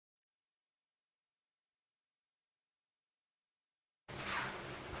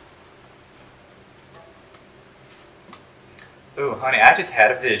Ooh, honey, I just had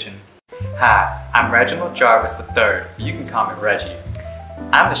a vision. Hi, I'm Reginald Jarvis III. You can call me Reggie.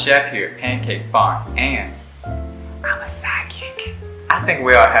 I'm the chef here at Pancake Farm, and I'm a sidekick. I think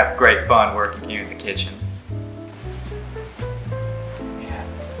we all have great fun working here in the kitchen. Yeah,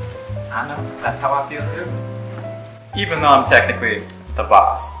 I know, that's how I feel too. Even though I'm technically the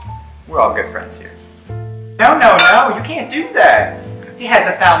boss, we're all good friends here. No, you can't do that. He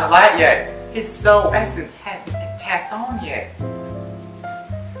hasn't found the light yet. His soul essence hasn't been passed on yet.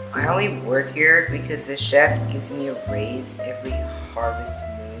 I only work here because the chef gives me a raise every harvest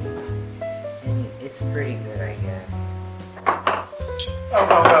moon, and it's pretty good, I guess.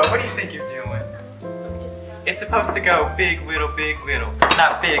 Oh, what do you think you're doing? It's supposed to go big, little,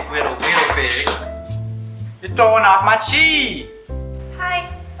 not big, little, big. You're throwing off my chi!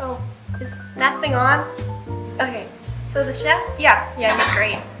 Hi. Oh, is that thing on? Okay, so the chef? Yeah, he's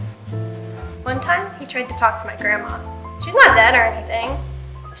great. One time, he tried to talk to my grandma. She's not dead or anything.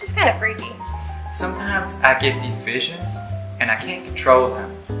 It's just kind of freaky. Sometimes I get these visions, and I can't control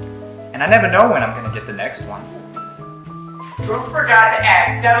them. And I never know when I'm gonna get the next one. Who forgot to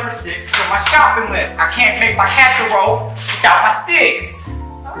add celery sticks to my shopping list? I can't make my casserole without my sticks!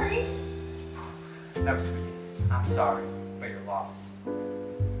 Sorry. No, sweetie. I'm sorry for your loss.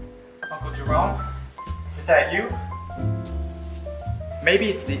 Uncle Jerome, is that you? Maybe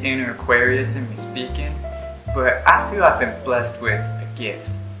it's the inner Aquarius in me speaking, but I feel I've been blessed with a gift.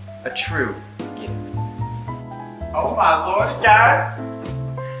 A true gift. Oh my lord, guys!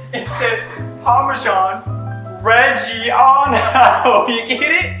 It says Parmesan Reggiano. You get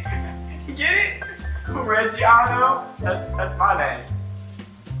it? You get it? Reggiano? That's my name.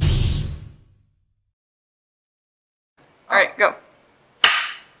 Alright, go.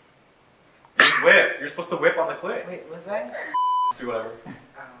 Whip. You're supposed to whip on the click. Wait, was that? Just do whatever.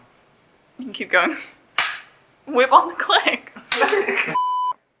 You can keep going. Whip on the click.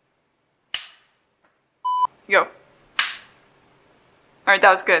 Go. Alright,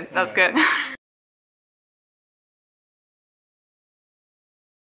 that was good. That was good.